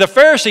sinner. The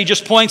Pharisee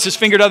just points his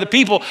finger to other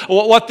people.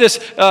 What this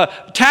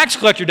tax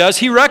collector does,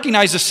 he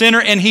recognizes the sinner,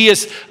 and he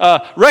is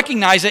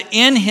recognizing it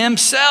in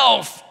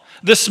himself.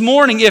 This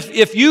morning,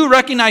 if you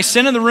recognize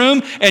sin in the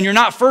room and you're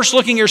not first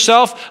looking at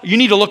yourself, you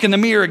need to look in the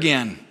mirror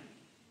again.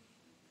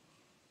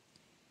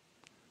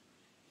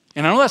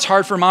 And I know that's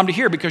hard for a mom to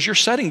hear because you're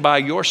sitting by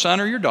your son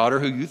or your daughter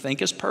who you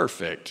think is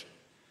perfect.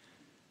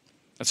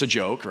 That's a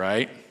joke,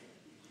 right?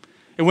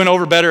 It went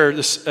over better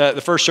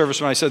the first service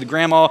when I said, the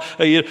grandma,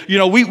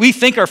 we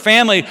think our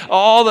family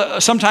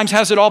sometimes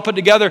has it all put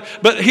together.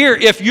 But here,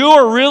 if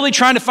you're really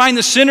trying to find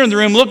the sinner in the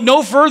room, look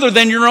no further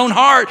than your own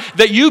heart,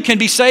 that you can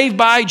be saved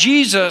by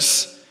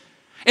Jesus.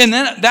 And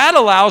then that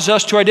allows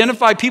us to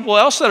identify people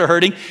else that are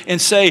hurting and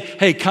say,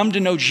 hey, come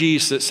to know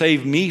Jesus that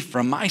saved me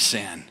from my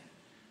sin.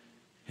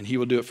 And he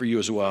will do it for you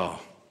as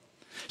well.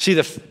 See,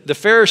 the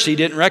Pharisee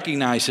didn't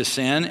recognize his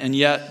sin, and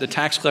yet the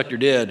tax collector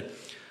did.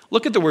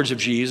 Look at the words of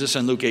Jesus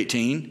in Luke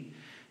 18.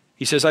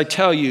 He says, I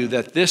tell you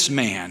that this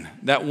man,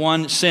 that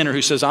one sinner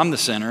who says, I'm the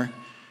sinner,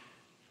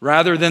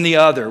 rather than the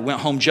other,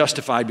 went home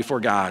justified before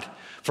God.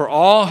 For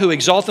all who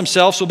exalt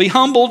themselves will be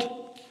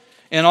humbled,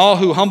 and all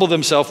who humble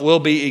themselves will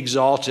be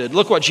exalted.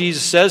 Look what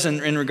Jesus says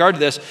in regard to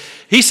this.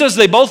 He says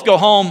they both go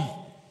home.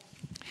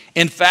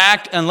 In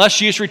fact, unless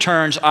Jesus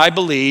returns, I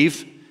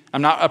believe,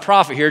 I'm not a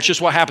prophet here, it's just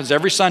what happens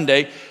every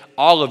Sunday,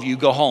 all of you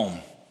go home.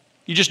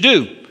 You just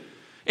do.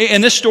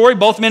 In this story,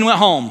 both men went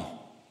home.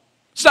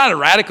 It's not a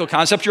radical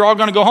concept. You're all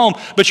going to go home,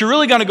 but you're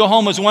really going to go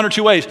home as one or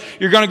two ways.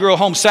 You're going to go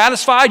home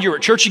satisfied. You were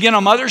at church again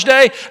on Mother's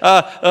Day.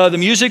 The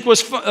music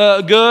was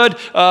good.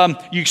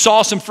 You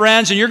saw some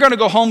friends, and you're going to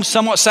go home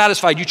somewhat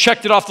satisfied. You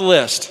checked it off the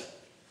list.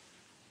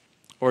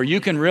 Or you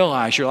can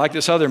realize you're like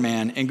this other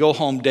man and go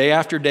home day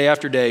after day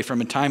after day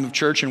from a time of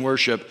church and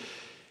worship,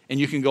 and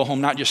you can go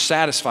home not just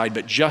satisfied,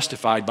 but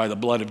justified by the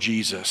blood of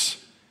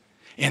Jesus.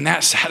 And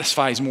that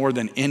satisfies more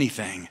than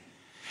anything.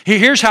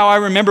 Here's how I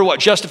remember what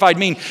justified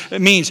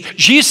means.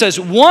 Jesus says,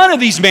 one of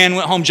these men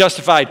went home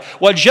justified.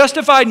 What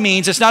justified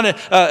means, it's not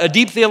a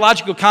deep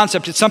theological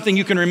concept. It's something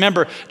you can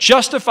remember.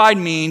 Justified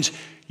means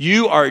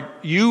you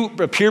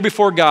appear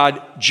before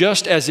God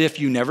just as if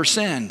you never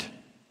sinned.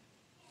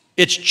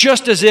 It's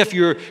just as if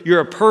you're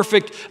a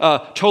perfect,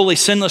 totally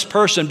sinless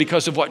person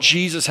because of what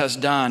Jesus has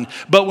done.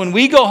 But when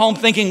we go home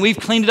thinking we've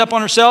cleaned it up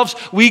on ourselves,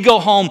 we go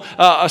home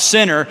a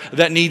sinner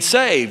that needs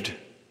saved.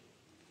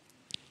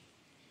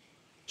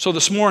 So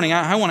this morning,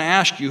 I want to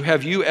ask you,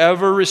 have you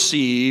ever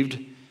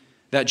received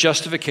that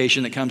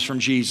justification that comes from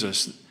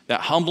Jesus?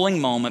 That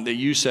humbling moment that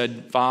you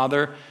said,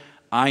 Father,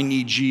 I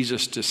need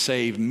Jesus to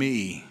save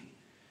me.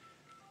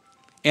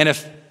 And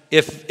if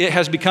it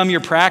has become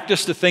your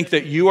practice to think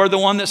that you are the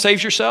one that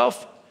saves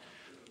yourself,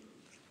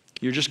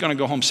 you're just going to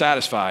go home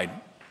satisfied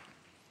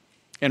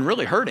and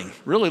really hurting,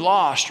 really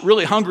lost,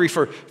 really hungry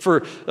for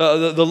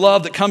the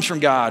love that comes from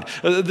God.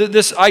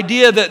 This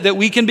idea that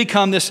we can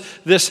become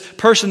this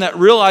person that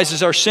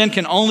realizes our sin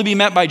can only be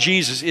met by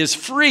Jesus is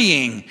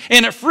freeing.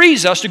 And it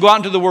frees us to go out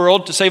into the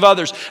world to save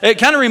others. It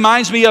kind of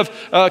reminds me of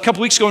a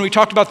couple weeks ago when we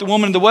talked about the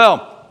woman in the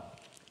well.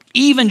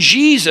 Even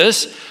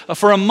Jesus,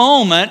 for a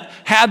moment,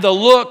 had the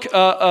look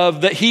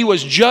of that he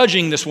was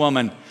judging this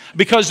woman.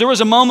 Because there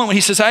was a moment when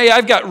he says, hey,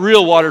 I've got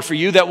real water for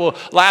you that will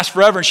last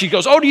forever. And she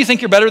goes, oh, do you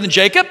think you're better than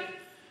Jacob?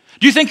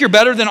 Do you think you're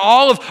better than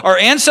all of our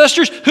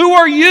ancestors? Who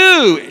are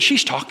you?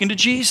 She's talking to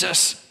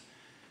Jesus.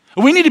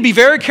 We need to be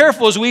very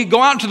careful as we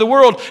go out into the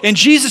world, and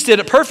Jesus did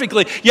it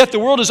perfectly, yet the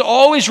world is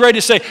always ready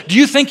to say, do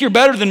you think you're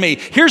better than me?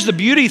 Here's the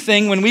beauty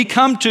thing when we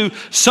come to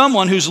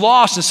someone who's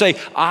lost and say,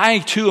 I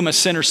too am a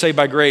sinner saved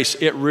by grace,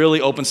 it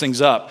really opens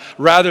things up.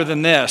 Rather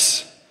than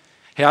this,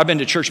 hey, I've been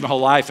to church my whole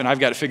life and I've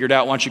got it figured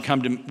out, why don't you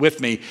come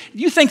with me?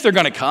 You think they're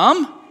going to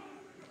come?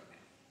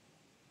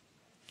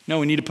 No,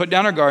 we need to put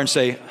down our guard and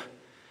say,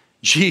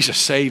 Jesus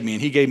saved me,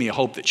 and he gave me a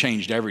hope that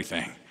changed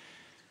everything.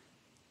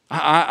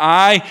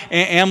 I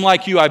am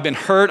like you. I've been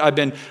hurt. I've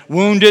been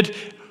wounded.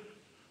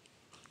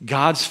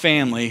 God's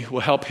family will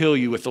help heal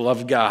you with the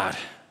love of God.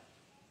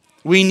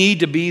 We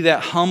need to be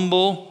that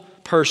humble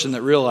person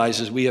that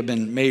realizes we have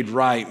been made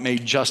right,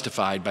 made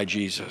justified by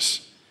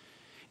Jesus.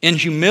 In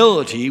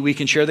humility, we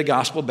can share the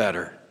gospel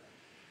better.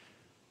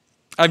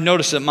 I've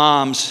noticed that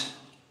moms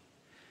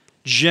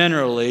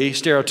generally,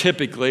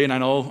 stereotypically, and I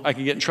know I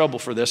can get in trouble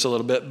for this a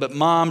little bit, but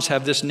moms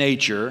have this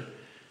nature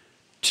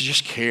to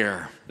just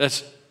care.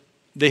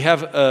 They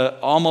have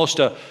almost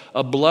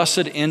a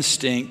blessed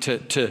instinct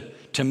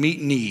to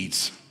meet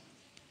needs,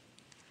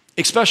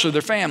 especially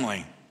their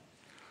family.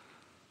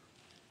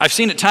 I've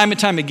seen it time and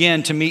time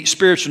again to meet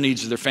spiritual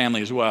needs of their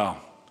family as well.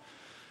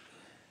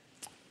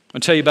 I'll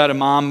tell you about a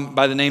mom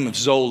by the name of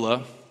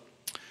Zola.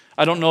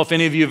 I don't know if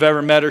any of you have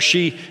ever met her.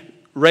 She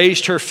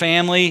raised her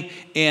family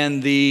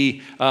in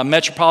the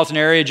metropolitan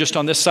area just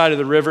on this side of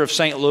the river of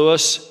St.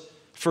 Louis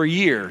for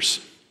years.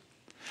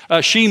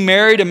 She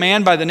married a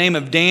man by the name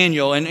of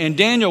Daniel, and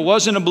Daniel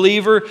wasn't a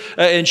believer,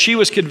 and she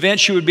was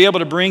convinced she would be able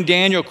to bring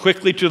Daniel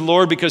quickly to the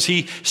Lord because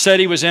he said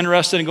he was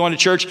interested in going to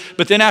church.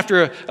 But then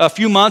after a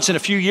few months and a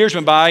few years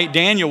went by,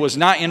 Daniel was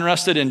not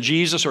interested in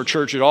Jesus or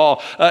church at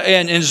all.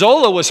 And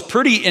Zola was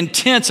pretty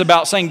intense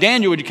about saying,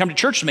 Daniel, would you come to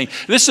church with me?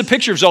 This is a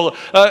picture of Zola.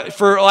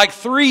 For like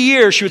 3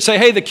 years, she would say,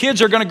 hey, the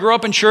kids are going to grow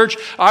up in church.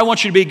 I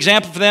want you to be an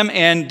example for them.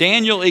 And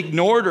Daniel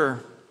ignored her.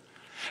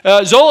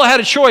 Zola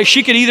had a choice.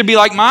 She could either be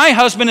like, my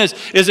husband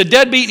is a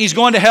deadbeat and he's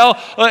going to hell,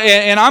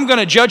 and I'm going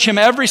to judge him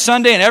every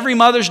Sunday and every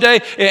Mother's Day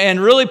and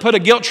really put a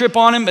guilt trip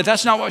on him, but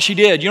that's not what she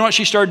did. You know what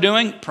she started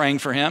doing? Praying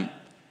for him.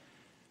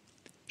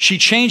 She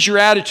changed her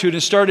attitude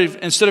and started,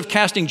 instead of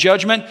casting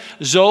judgment,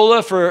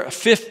 Zola for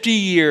 50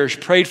 years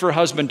prayed for her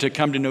husband to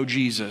come to know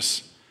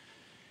Jesus.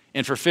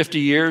 And for 50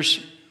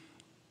 years,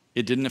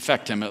 it didn't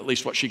affect him, at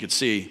least what she could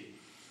see.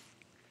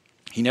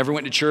 He never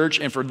went to church,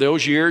 and for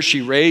those years,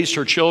 she raised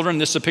her children.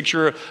 This is a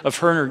picture of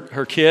her and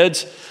her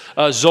kids.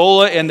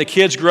 Zola and the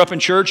kids grew up in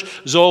church.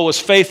 Zola was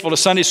faithful to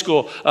Sunday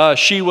school.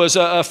 She was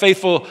a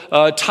faithful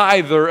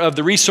tither of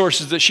the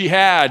resources that she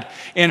had,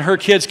 and her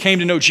kids came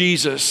to know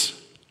Jesus.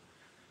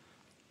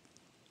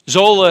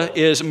 Zola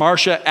is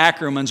Marcia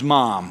Ackerman's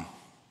mom.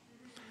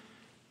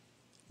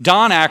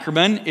 Don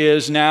Ackerman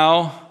is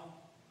now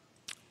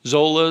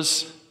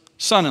Zola's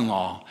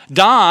son-in-law.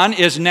 Don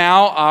is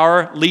now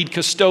our lead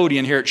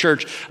custodian here at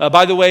church.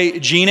 By the way,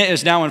 Gina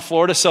is now in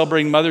Florida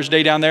celebrating Mother's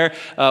Day down there.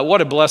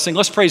 What a blessing.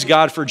 Let's praise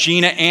God for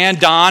Gina and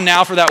Don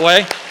now for that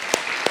way.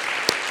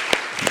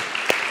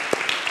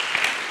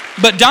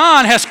 But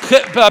Don has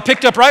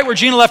picked up right where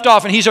Gina left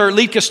off, and he's our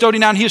lead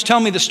custodian now, and he was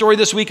telling me the story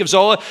this week of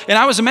Zola, and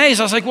I was amazed.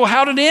 I was like, well,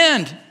 how did it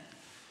end?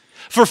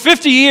 For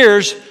 50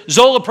 years,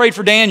 Zola prayed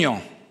for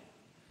Daniel.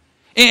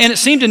 And it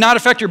seemed to not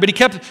affect her, but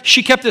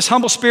she kept this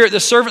humble spirit,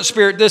 this servant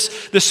spirit, this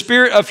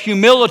spirit of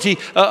humility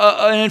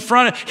in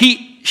front of.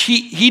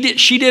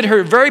 She did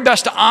her very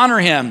best to honor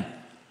him.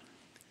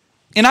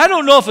 And I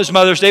don't know if it's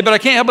Mother's Day, but I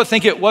can't help but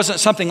think it wasn't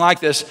something like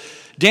this.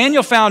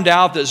 Daniel found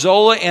out that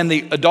Zola and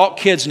the adult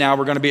kids now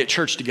were going to be at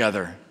church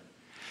together.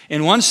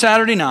 And one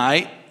Saturday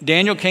night,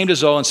 Daniel came to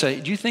Zola and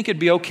said, "Do you think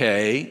it'd be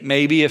okay,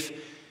 maybe if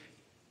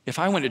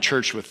I went to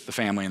church with the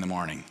family in the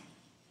morning?"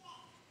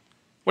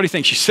 What do you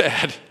think she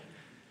said?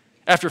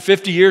 After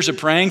 50 years of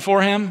praying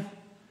for him,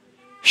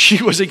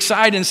 she was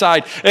excited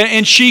inside.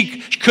 And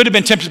she could have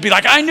been tempted to be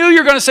like, "I knew you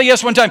were going to say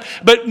yes one time."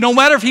 But no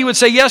matter if he would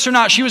say yes or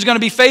not, she was going to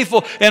be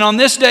faithful. And on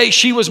this day,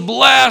 she was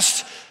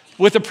blessed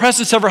with the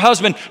presence of her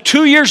husband.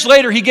 2 years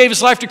later, he gave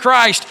his life to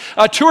Christ.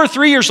 2 or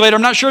 3 years later,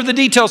 I'm not sure of the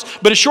details,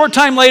 but a short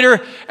time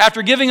later,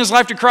 after giving his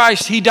life to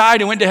Christ, he died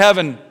and went to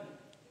heaven.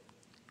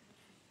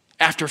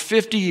 After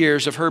 50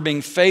 years of her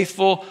being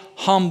faithful,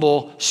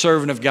 humble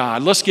servant of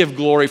God. Let's give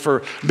glory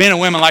for men and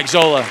women like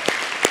Zola.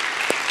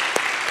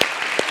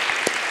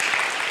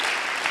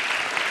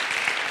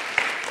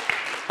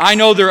 I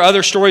know there are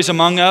other stories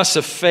among us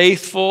of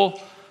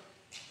faithful,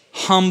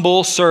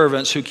 humble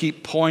servants who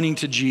keep pointing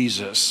to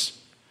Jesus.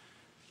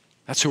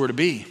 That's who we're to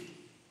be.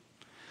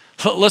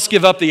 Let's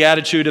give up the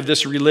attitude of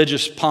this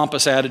religious,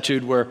 pompous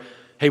attitude where,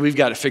 hey, we've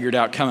got it figured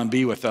out, come and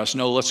be with us.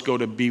 No, let's go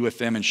to be with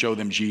them and show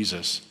them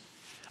Jesus.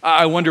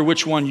 I wonder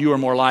which one you are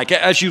more like.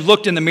 As you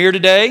looked in the mirror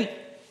today,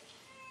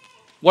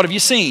 what have you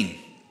seen?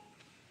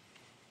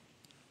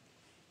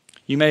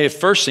 You may have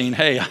first seen,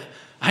 hey,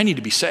 I need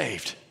to be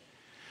saved.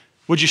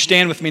 Would you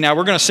stand with me now?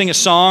 We're going to sing a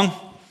song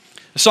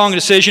of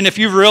decision. If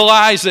you've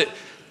realized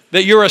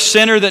that you're a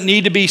sinner that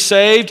need to be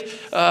saved,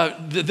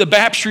 the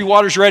baptistry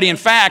water's ready. In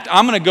fact,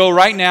 I'm going to go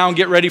right now and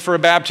get ready for a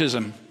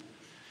baptism.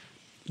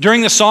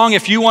 During the song,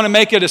 if you want to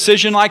make a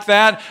decision like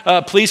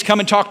that, please come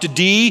and talk to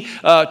Dee,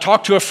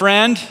 talk to a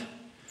friend.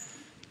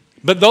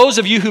 But those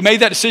of you who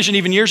made that decision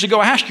even years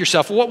ago, ask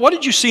yourself, what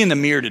did you see in the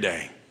mirror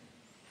today?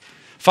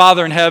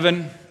 Father in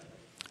heaven,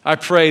 I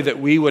pray that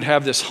we would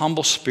have this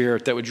humble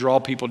spirit that would draw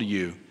people to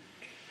you.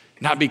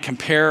 Not be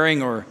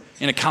comparing or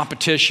in a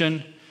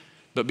competition,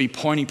 but be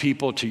pointing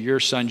people to your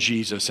Son,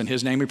 Jesus. In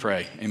his name we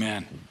pray,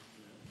 amen.